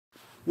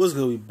What's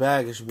good? We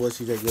back. It's your boy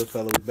CJ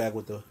Goodfellow. We back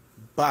with the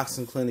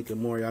boxing clinic and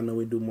more. Y'all know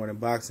we do more than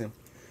boxing.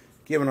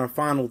 Giving our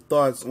final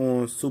thoughts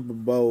on Super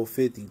Bowl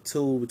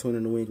 52 between the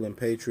New England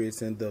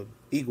Patriots and the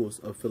Eagles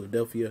of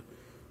Philadelphia.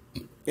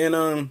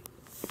 And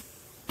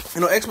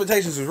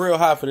expectations is real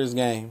high for this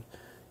game.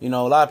 A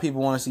lot of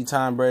people want to see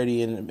Tom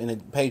Brady and the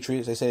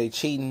Patriots. They say they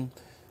cheating.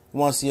 You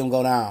want to see them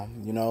go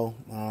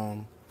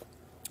down.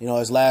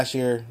 As last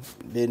year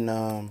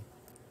didn't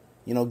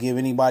give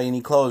anybody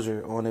any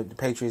closure on if the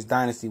Patriots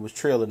dynasty was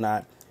trill or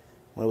not.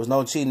 When there was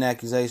no cheating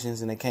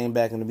accusations and they came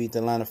back and beat the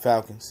Atlanta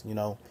Falcons,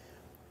 then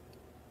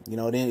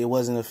it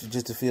wasn't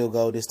just a field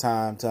goal this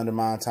time to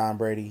undermine Tom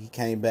Brady. He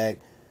came back,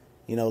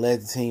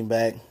 led the team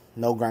back.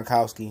 No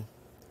Gronkowski.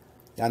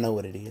 Y'all know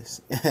what it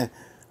is.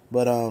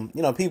 But,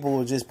 people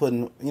were just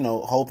putting,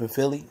 hope in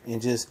Philly and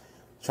just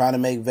trying to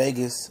make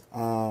Vegas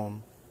a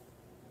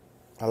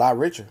lot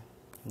richer,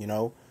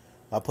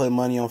 by putting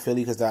money on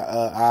Philly because the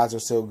odds are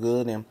so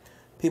good. And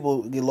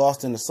people get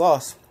lost in the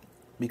sauce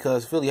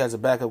because Philly has a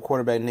backup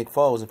quarterback, Nick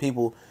Foles, and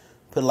people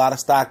put a lot of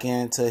stock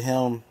into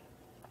him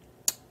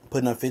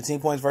putting up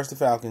 15 points versus the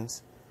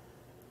Falcons,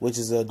 which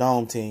is a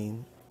dome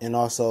team, and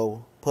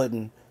also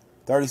putting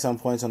 30-some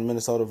points on the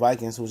Minnesota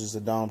Vikings, which is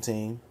a dome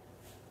team.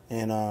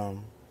 And,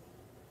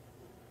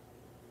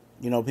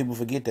 people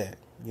forget that,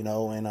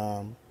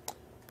 and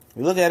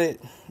we look at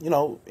it,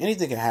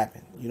 anything can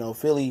happen.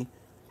 Philly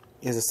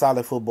is a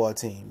solid football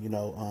team,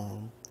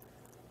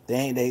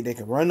 They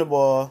can run the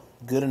ball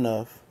good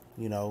enough,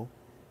 Nick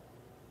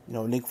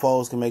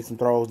Foles can make some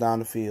throws down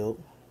the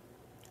field.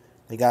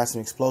 They got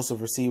some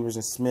explosive receivers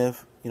in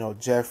Smith,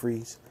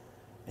 Jeffries,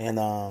 and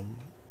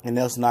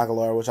Nelson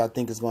Aguilar, which I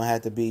think is going to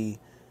have to be,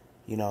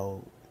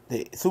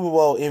 the Super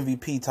Bowl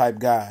MVP type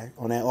guy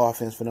on that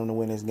offense for them to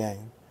win this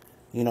game.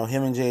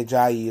 Him and Jay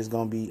Ajayi is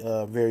going to be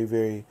very,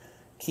 very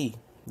key,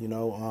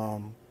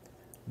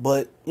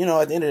 But,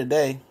 at the end of the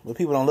day, what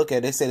people don't look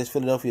at, they say this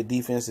Philadelphia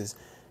defense is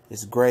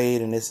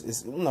great and it's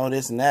this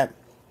and that.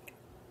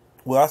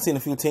 Well, I've seen a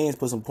few teams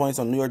put some points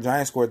on. New York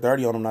Giants scored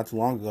 30 on them not too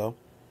long ago.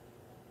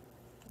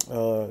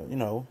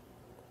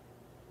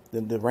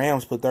 The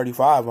Rams put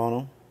 35 on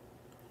them.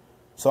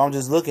 So I'm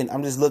just looking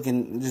at the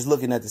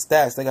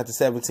stats. They got the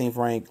 17th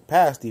ranked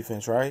pass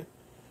defense, right?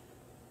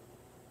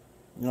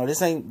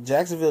 This ain't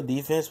Jacksonville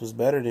defense was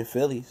better than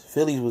Philly's.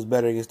 Philly's was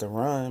better against the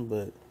run,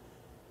 but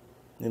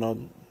a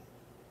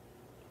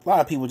lot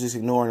of people just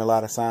ignoring a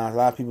lot of signs. A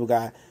lot of people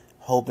got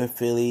hope in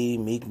Philly,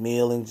 Meek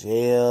Mill in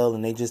jail,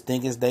 and they just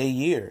think it's their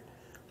year.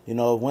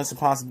 Carson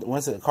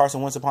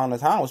Wentz upon the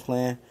time was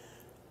playing,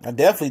 I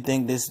definitely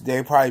think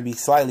they probably be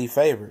slightly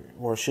favored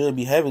or should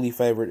be heavily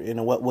favored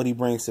in what he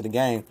brings to the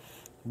game.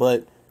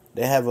 But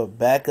they have a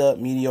backup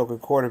mediocre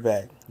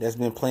quarterback that's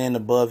been playing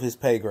above his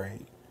pay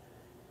grade.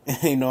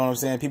 You know what I'm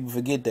saying? People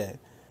forget that.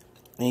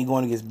 And you're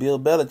going against Bill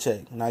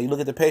Belichick. Now you look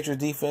at the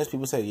Patriots defense,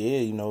 people say, at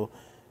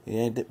the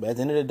end of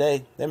the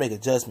day, they make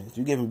adjustments.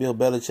 You're giving Bill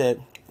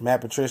Belichick,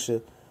 Matt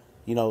Patricia,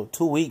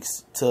 2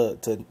 weeks to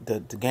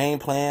game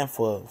plan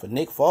for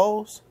Nick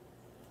Foles.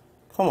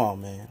 Come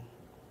on, man.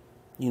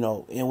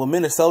 And what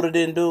Minnesota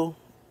didn't do,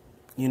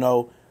 they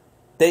going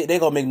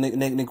to make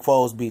Nick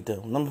Foles beat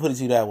them. Let me put it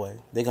to you that way.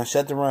 They're going to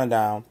shut the run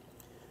down.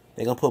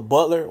 They're going to put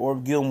Butler or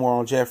Gilmore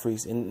on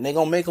Jeffries, and they're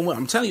going to make them win.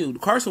 I'm telling you,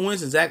 Carson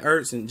Wentz and Zach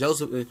Ertz and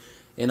Joseph and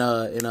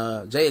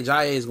Jay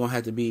Ajayi is going to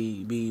have to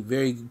be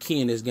very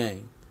key in this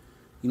game.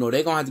 They're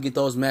going to have to get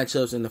those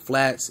matchups in the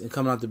flats and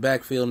coming out the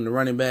backfield and the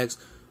running backs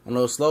on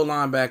those slow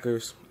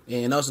linebackers.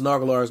 And Nelson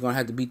Aguilar is going to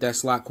have to beat that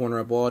slot corner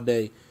up all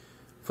day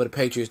for the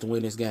Patriots to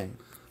win this game.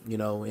 And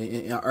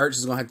Ertz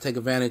is going to have to take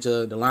advantage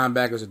of the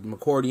linebackers with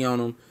McCourty on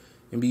them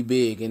and be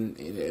big. And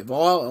if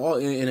all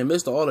in the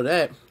midst of all of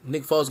that,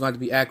 Nick Foles is going to have to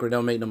be accurate.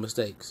 Don't make no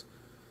mistakes.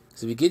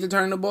 So if you get to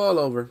turn the ball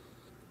over,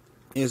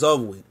 it's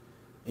over with.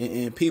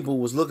 And people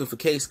was looking for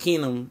Case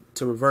Keenum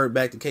to revert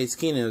back to Case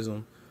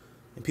Keenumism.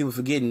 And people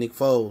forgetting Nick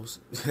Foles.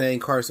 That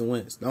ain't Carson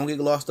Wentz. Don't get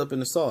lost up in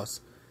the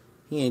sauce.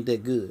 He ain't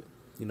that good.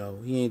 He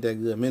ain't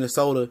that good.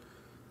 Minnesota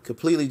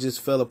completely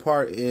just fell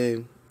apart.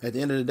 And at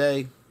the end of the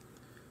day,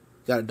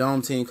 got a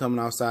dome team coming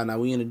outside. Now,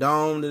 we in the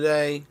dome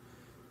today.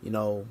 It's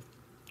going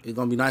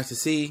to be nice to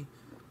see.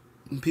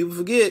 And people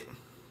forget.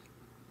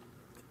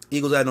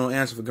 Eagles had no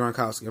answer for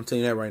Gronkowski. I'm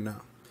telling you that right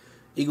now.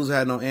 Eagles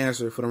had no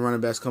answer for the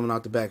running backs coming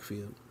out the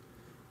backfield.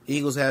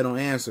 Eagles had no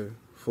answer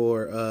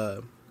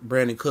for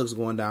Brandon Cooks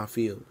going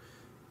downfield.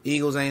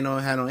 Eagles had no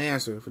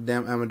answer for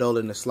Dan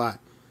Amendola in the slot.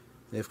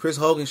 And if Chris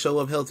Hogan show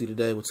up healthy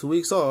today with 2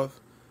 weeks off,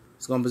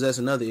 it's going to possess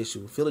another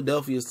issue.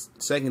 Philadelphia's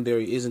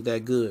secondary isn't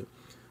that good.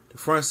 The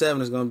front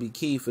seven is going to be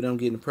key for them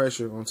getting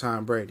pressure on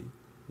Tom Brady.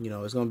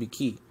 It's going to be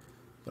key.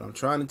 But I'm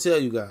trying to tell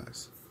you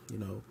guys,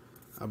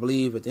 I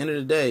believe at the end of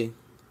the day,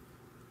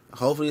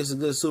 hopefully it's a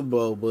good Super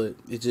Bowl, but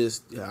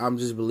I'm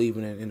just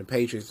believing in the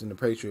Patriots in the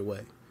Patriot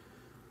way.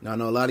 Now, I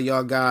know a lot of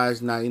y'all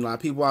guys, a lot of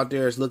people out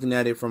there is looking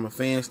at it from a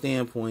fan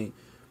standpoint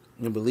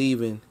and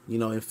believing,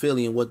 in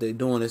Philly and what they're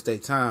doing. It's their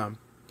time.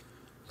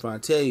 I'm trying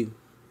to tell you,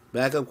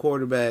 backup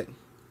quarterback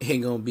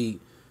ain't going to beat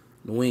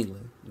New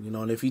England.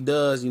 And if he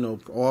does,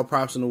 all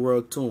props in the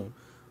world to him.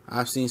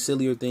 I've seen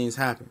sillier things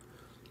happen.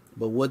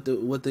 But what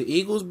the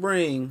Eagles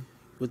bring,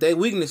 what their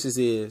weaknesses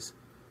is,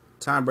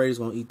 Tom Brady's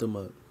going to eat them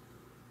up.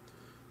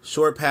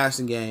 Short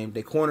passing game.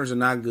 Their corners are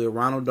not good.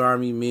 Ronald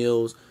Darby,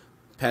 Mills,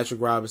 Patrick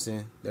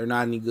Robinson, they're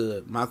not any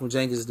good. Malcolm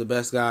Jenkins is the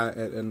best guy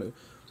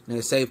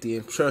in safety,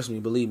 and trust me,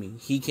 believe me,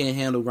 he can't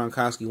handle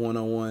Gronkowski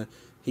one-on-one.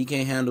 He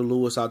can't handle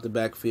Lewis out the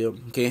backfield.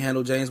 He can't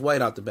handle James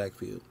White out the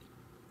backfield.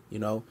 You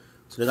know?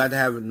 So they got to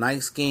have a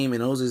nice scheme,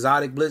 and those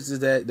exotic blitzes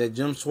that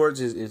Jim Schwartz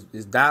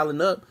is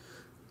dialing up,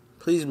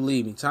 please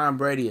believe me, Tom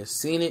Brady has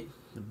seen it,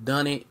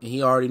 done it, and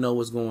he already know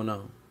what's going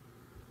on.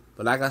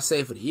 But like I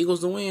say, for the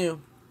Eagles to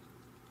win,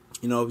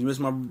 you know, if you missed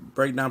my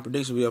breakdown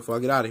prediction video before I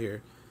get out of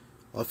here,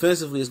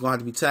 offensively, it's going to have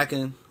to be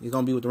tackling. It's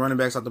going to be with the running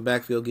backs out the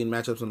backfield, getting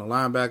matchups on the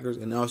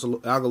linebackers, and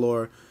also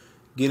Aguilar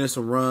getting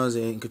some runs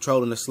and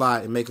controlling the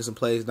slot and making some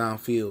plays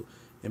downfield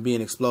and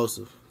being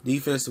explosive.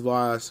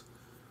 Defensive-wise,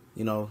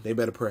 you know, they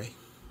better pray.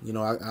 You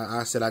know,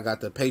 I said I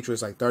got the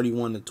Patriots like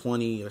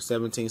 31-20 or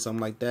 17, something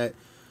like that.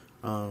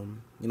 You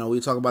know, we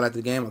talk about after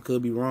the game. I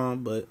could be wrong,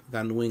 but I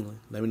got New England.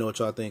 Let me know what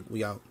y'all think.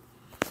 We out.